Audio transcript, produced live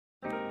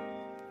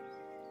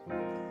Hi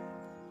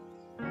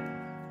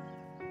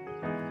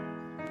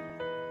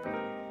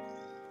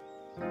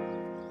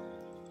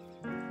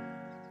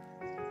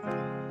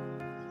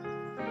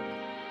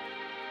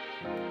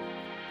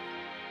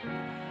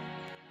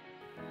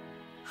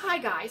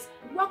guys,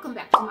 welcome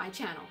back to my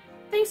channel.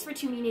 Thanks for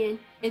tuning in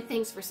and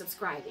thanks for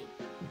subscribing.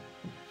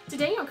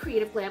 Today on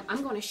Creative Glam,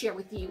 I'm going to share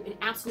with you an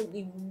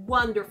absolutely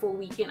wonderful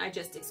weekend I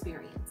just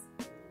experienced.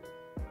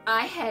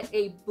 I had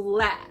a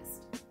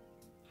blast.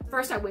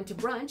 First I went to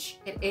brunch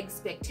at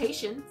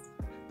Expectations.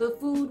 The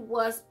food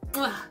was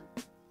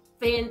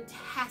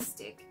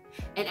fantastic.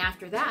 And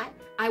after that,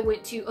 I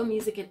went to a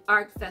music and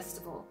art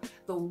festival.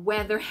 The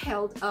weather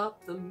held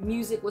up, the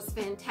music was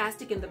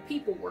fantastic, and the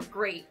people were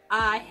great.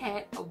 I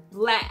had a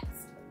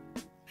blast.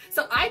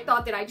 So I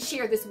thought that I'd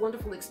share this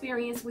wonderful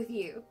experience with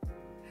you.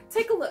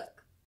 Take a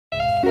look.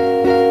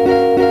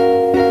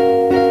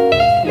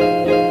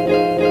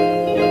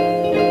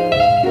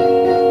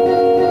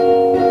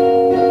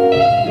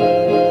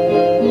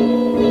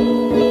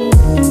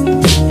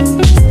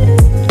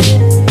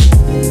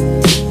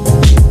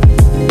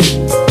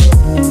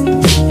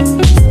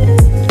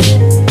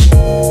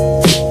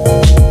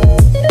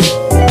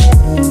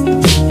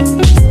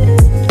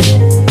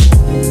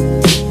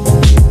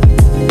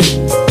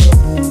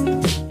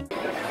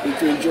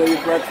 Did you enjoy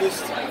your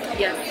breakfast?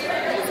 Yes,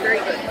 it was very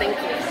good. Thank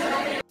you.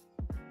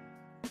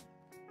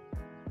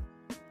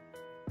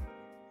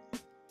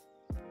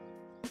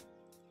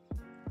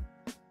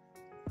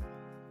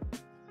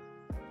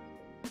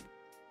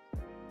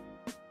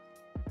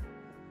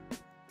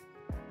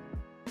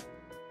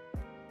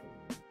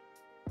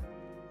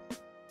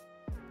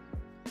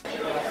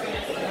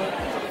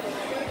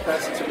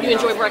 You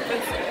enjoy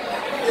breakfast?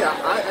 Yeah,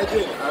 I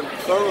did. I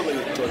thoroughly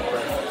enjoyed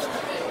breakfast.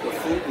 The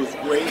food was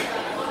great.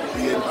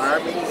 The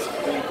environment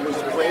was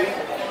great.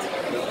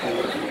 I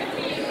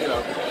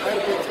had a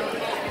good time.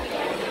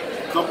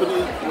 The company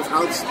was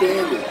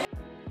outstanding.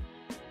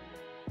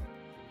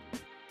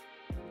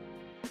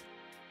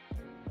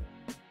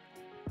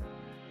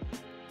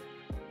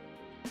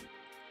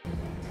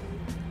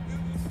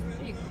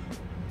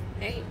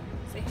 Hey,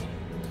 say hey.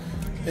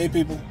 Hey,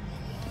 people.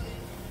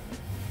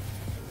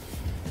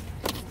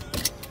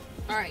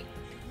 All right.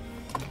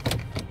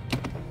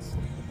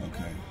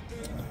 Okay.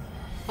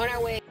 On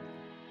our way.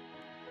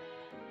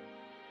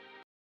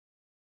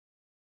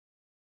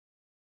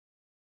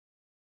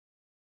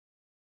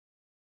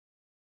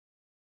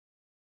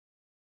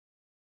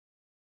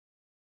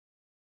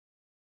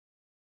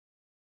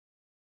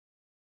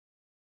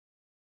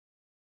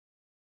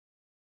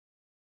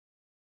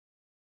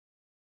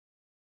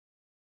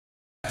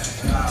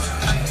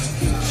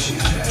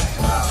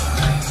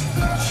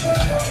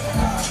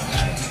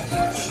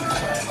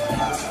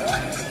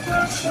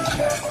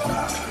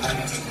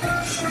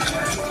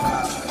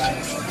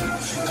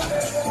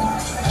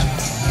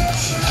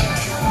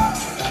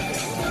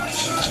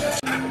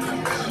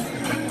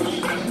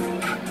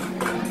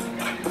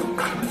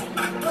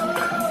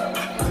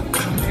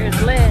 There's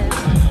Liz.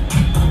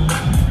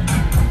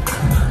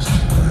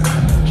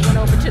 Went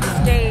over to the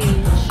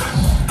stage.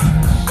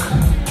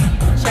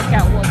 Check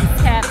out what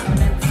was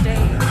happening on the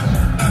stage.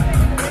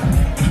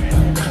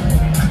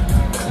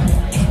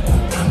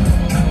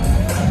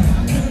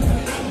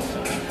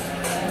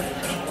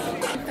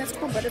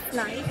 Festival, but it's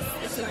nice.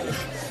 It's nice.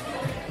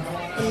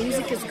 The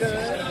music is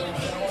good.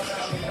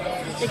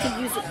 They could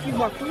use a few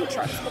more food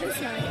trucks, but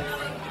it's nice.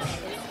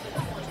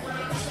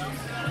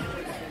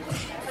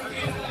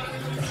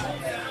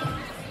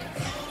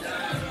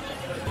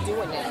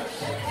 Doing that.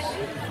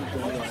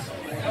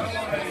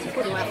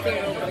 Putting my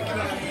finger over the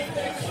camera.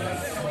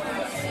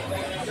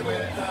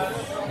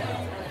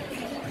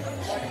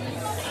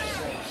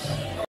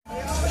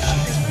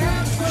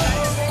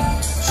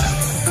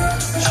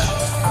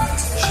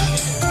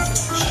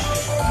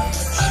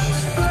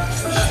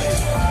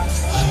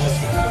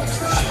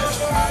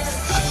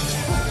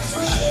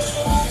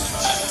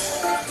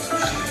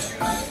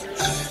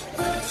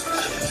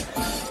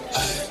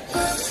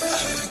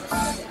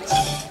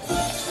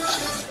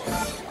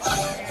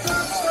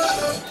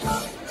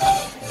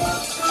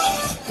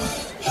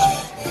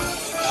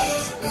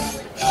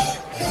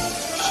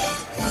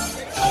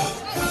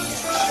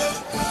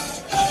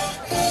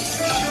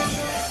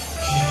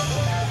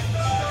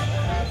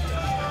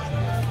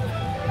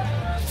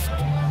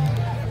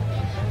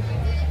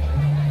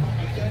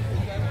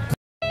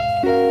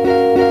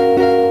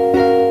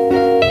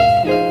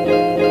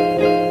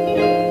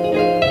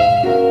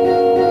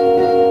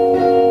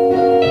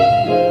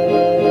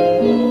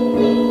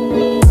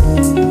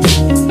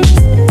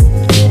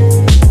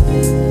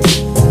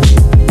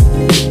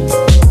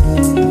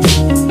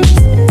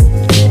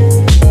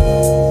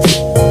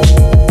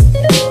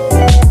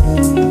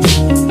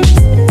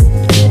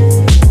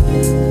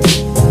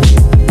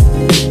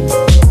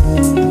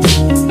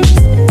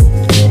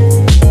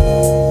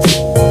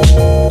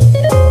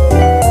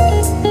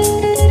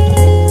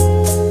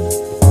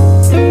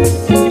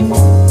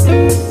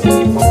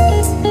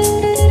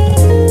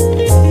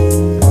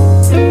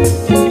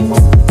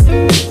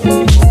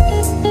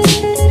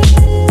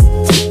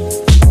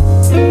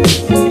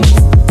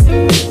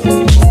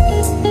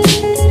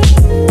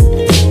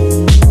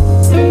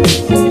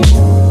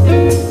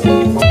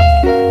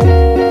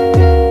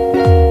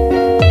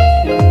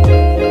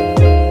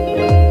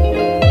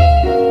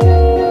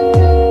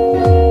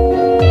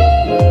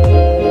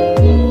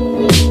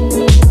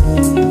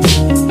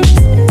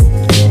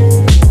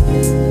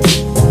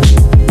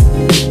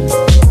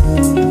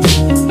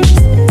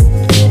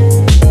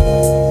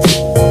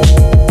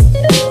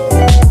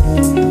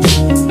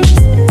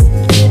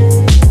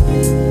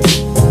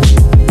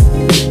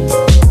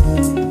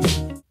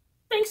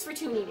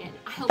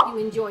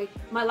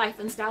 my life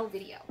and style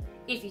video?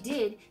 If you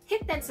did,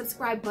 hit that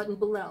subscribe button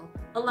below,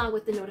 along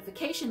with the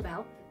notification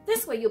bell.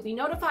 This way you'll be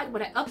notified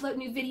when I upload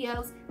new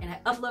videos, and I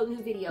upload new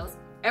videos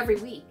every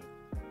week.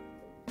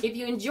 If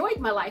you enjoyed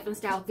my life and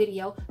style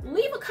video,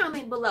 leave a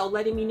comment below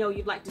letting me know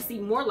you'd like to see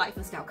more life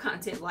and style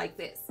content like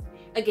this.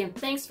 Again,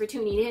 thanks for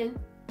tuning in.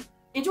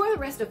 Enjoy the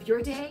rest of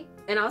your day,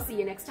 and I'll see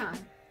you next time.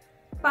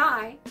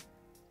 Bye.